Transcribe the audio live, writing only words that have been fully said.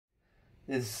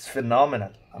is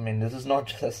phenomenal. I mean, this is not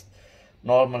just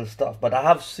normal stuff, but I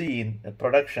have seen in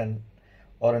production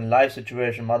or in live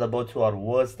situation motherboards who are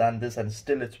worse than this and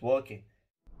still it's working.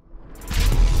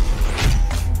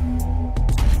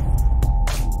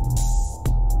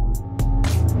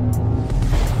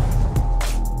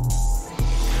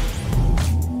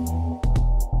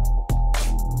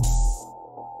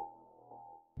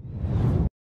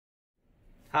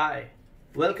 Hi,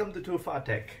 welcome to Too Far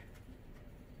Tech.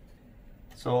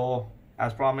 So,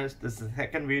 as promised, this is the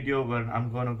second video where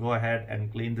I'm going to go ahead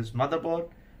and clean this motherboard,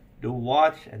 do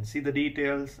watch and see the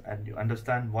details, and you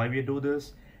understand why we do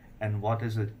this and what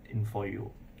is it in for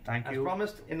you. Thank you. As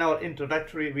promised in our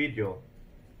introductory video,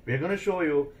 we're going to show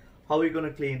you how we're going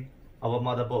to clean our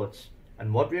motherboards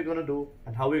and what we're going to do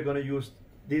and how we're going to use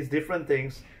these different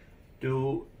things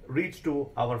to reach to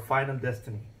our final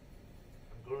destiny.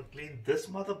 I'm going to clean this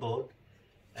motherboard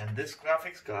and this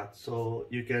graphics card so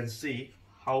you can see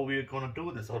how we're going to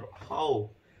do this or how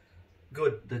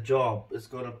good the job is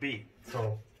going to be.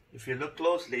 So if you look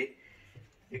closely,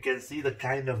 you can see the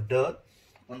kind of dirt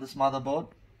on this motherboard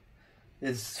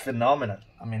is phenomenal.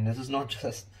 I mean, this is not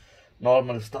just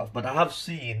normal stuff, but I have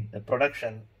seen in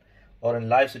production or in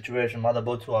live situation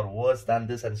motherboards who are worse than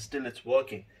this and still it's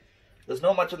working. There's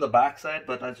not much on the back side,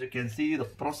 but as you can see, the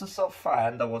processor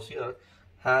fan that was here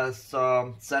has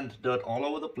sent dirt all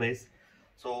over the place.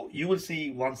 So you will see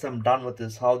once I'm done with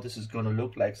this how this is going to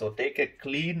look like. So take a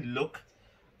clean look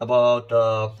about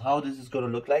how this is going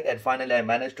to look like. And finally I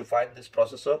managed to find this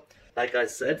processor. Like I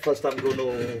said, first I'm going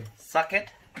to suck it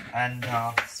and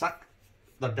suck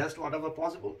the dust whatever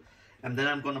possible, and then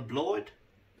I'm going to blow it,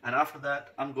 and after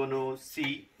that I'm going to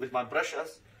see with my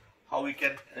brushes how we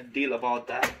can deal about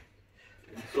that.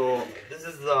 So this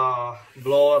is the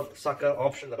blower sucker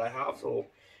option that I have. So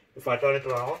if I turn it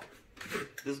around,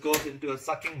 this goes into a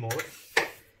sucking mode,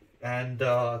 and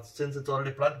since it's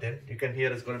already plugged in, you can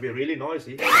hear it's going to be really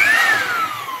noisy. So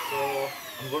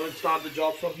I'm going to start the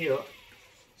job from here,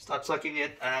 start sucking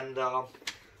it, and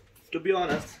to be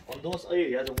honest, on those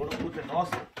areas I'm going to put a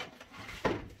nozzle.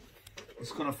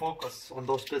 It's going to focus on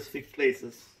those specific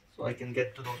places so I can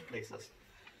get to those places.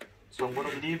 So I'm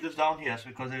going to leave this down here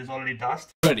because there is already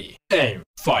dust. Ready, aim,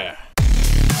 fire.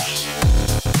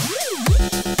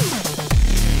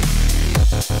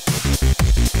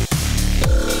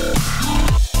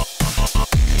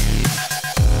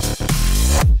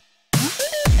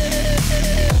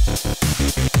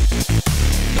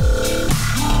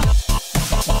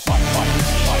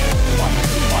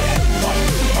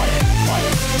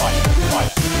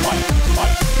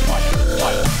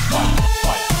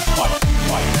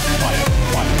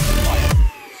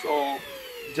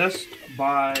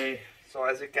 So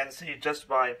as you can see, just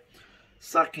by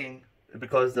sucking,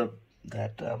 because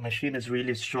that machine is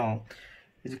really strong,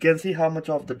 as you can see how much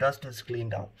of the dust is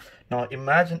cleaned out. Now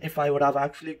imagine if I would have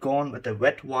actually gone with a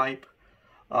wet wipe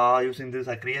using this.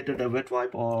 I created a wet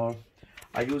wipe, or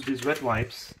I use these wet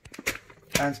wipes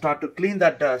and start to clean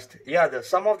that dust. Yeah,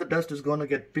 some of the dust is going to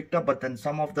get picked up, but then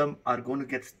some of them are going to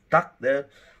get stuck there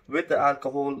with the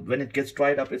alcohol. When it gets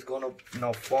dried up, it's going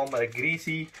to form a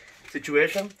greasy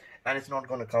situation, and it's not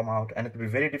going to come out, and it will be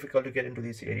very difficult to get into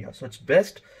these areas. So it's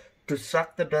best to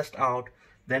suck the dust out,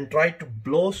 then try to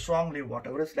blow strongly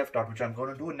whatever is left out, which I'm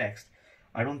going to do next.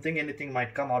 I don't think anything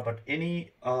might come out, but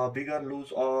any bigger loose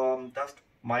dust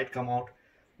might come out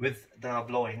with the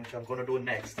blowing, which I'm going to do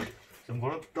next. So I'm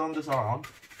going to turn this around,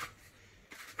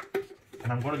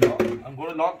 and I'm going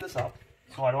to lock this up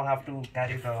so I don't have to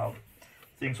carry the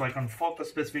thing, so I can focus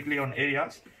specifically on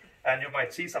areas. And you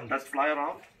might see some dust fly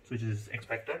around, which is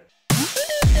expected.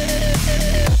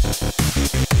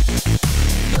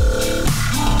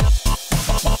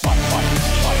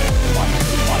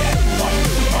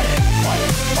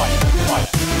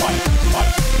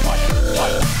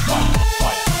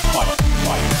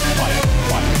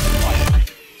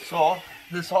 So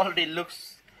this already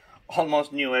looks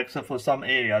almost new, except for some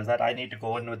areas that I need to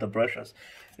go in with the brushes.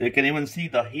 You can even see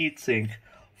the heat sink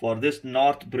for this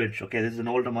north bridge. Okay, this is an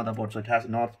older motherboard, so it has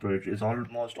north bridge. It's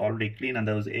almost already clean, and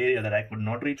there was an area that I could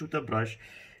not reach with the brush.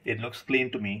 It looks clean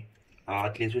to me,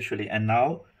 at least visually. And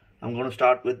now I'm going to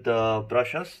start with the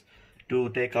brushes to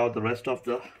take out the rest of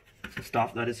the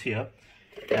stuff that is here.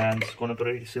 And it's going to be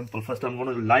pretty simple. First, I'm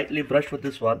going to lightly brush with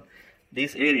this one.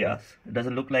 These areas, it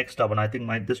doesn't look like stubborn. I think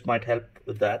this might help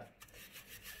with that.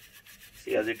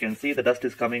 See, as you can see, the dust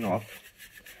is coming off.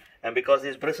 And because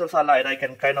these bristles are light, I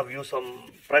can kind of use some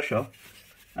pressure.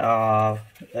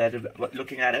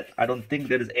 Looking at it, I don't think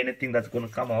there is anything that's going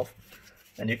to come off.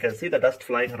 And you can see the dust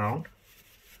flying around.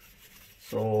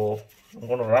 So I'm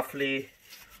going to roughly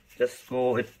just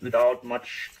go without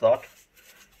much thought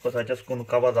because I'm just going to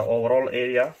cover the overall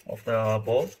area of the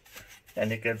board, and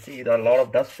you can see there are a lot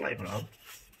of dust flying around.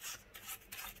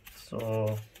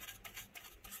 So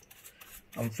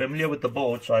I'm familiar with the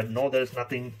board, so I know there's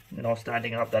nothing, you know,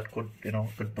 standing up that could, you know,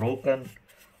 get broken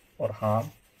or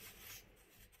harm.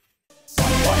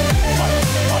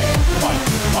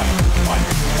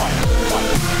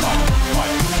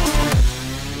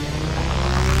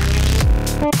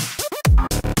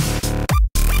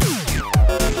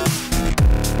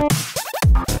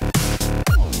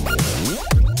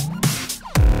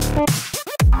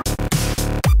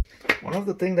 One of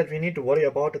the things that we need to worry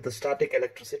about is the static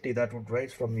electricity that would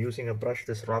rise from using a brush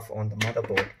this rough on the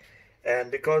motherboard.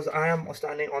 And because I am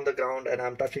standing on the ground and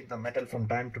I'm touching the metal from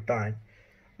time to time,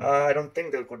 I don't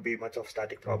think there could be much of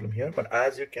static problem here. But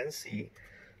as you can see,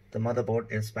 the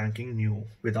motherboard is spanking new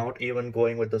without even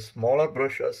going with the smaller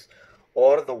brushes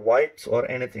or the wipes or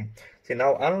anything. See,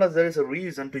 now unless there is a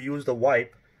reason to use the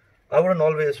wipe, I wouldn't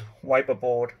always wipe a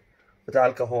board with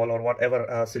alcohol or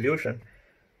whatever solution.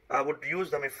 I would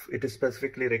use them if it is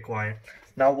specifically required.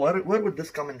 Now where would this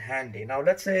come in handy? Now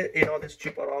let's say, you know, this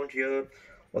chip around here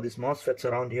or this MOSFETs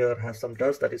around here has some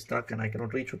dust that is stuck and I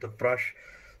cannot reach with the brush.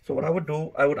 So what I would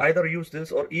do, I would either use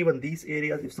this or even these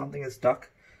areas. If something is stuck,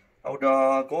 I would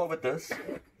go with this,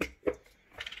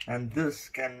 and this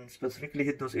can specifically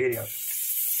hit those areas.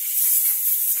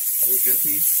 And you can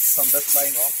see some dust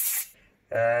flying off,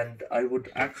 and I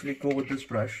would actually go with this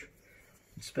brush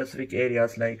in specific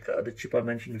areas like the chip I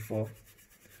mentioned before.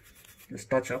 Just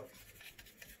touch up,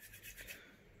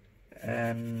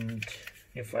 and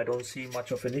if I don't see much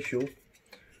of an issue,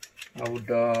 I would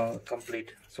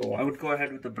complete. So I would go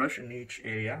ahead with the brush in each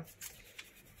area,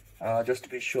 just to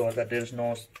be sure that there's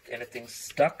no anything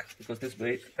stuck, because this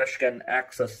brush can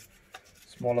access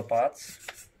smaller parts.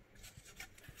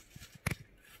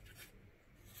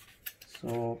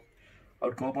 So I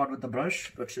would go about with the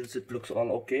brush, but since it looks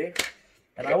all okay,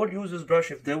 and I would use this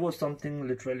brush if there was something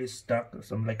literally stuck,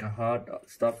 some like a hard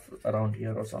stuff around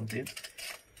here or something,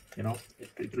 you know,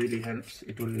 it really helps.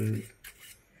 It will,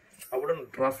 I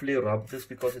wouldn't roughly rub this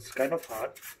because it's kind of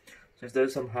hard. So if there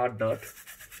is some hard dirt,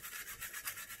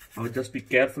 I would just be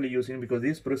carefully using, because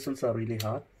these bristles are really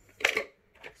hard.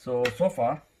 So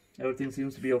far everything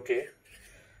seems to be okay.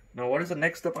 Now what is the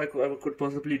next step I could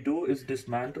possibly do is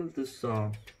dismantle this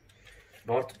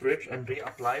north bridge and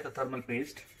reapply the thermal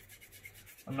paste.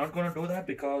 I'm not going to do that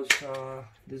because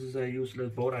this is a useless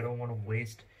board. I don't want to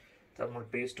waste thermal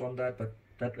paste on that, but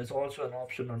that is also an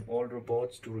option on older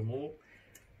boards, to remove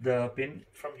the pin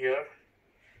from here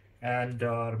and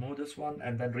remove this one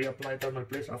and then reapply thermal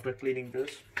paste after cleaning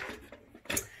this.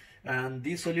 And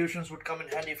these solutions would come in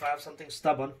handy if I have something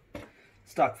stubborn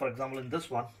stuck. For example, in this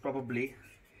one, probably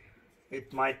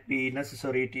it might be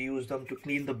necessary to use them to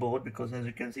clean the board, because as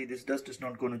you can see, this dust is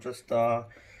not going to just go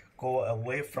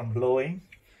away from blowing,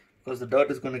 because the dirt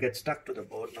is going to get stuck to the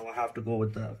board. Now I have to go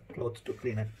with the clothes to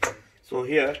clean it. So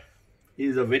here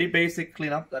is a very basic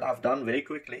cleanup that I've done very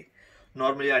quickly.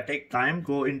 Normally I take time,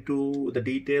 go into the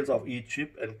details of each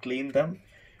chip and clean them,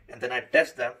 and then I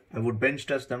test them. I would bench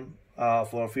test them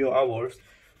for a few hours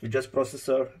with just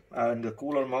processor and the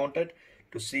cooler mounted,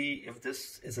 to see if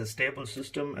this is a stable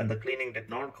system and the cleaning did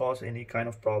not cause any kind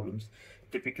of problems.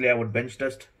 Typically I would bench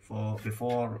test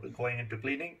before going into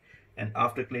cleaning and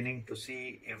after cleaning, to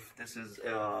see if this is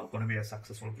going to be a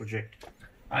successful project.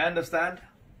 I understand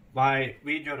my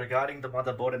video regarding the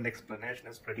motherboard and explanation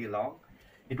is pretty long.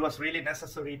 It was really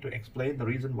necessary to explain the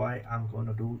reason why I'm going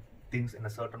to do things in a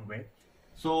certain way.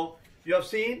 So you have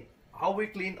seen how we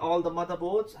cleaned all the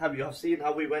motherboards. You have seen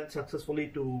how we went successfully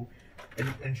to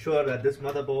ensure that this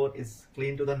motherboard is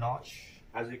clean to the notch.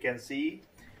 As you can see,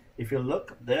 if you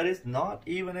look, there is not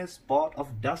even a spot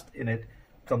of dust in it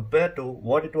compared to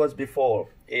what it was before.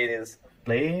 It is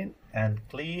plain and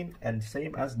clean and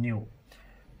same as new.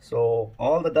 So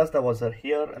all the dust that was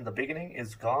here in the beginning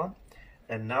is gone,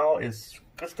 and now is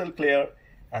crystal clear.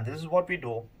 And this is what we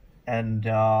do, and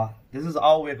this is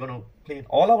how we're going to clean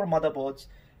all our motherboards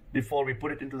before we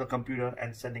put it into the computer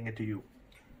and sending it to you.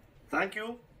 Thank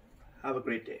you. Have a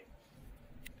great day.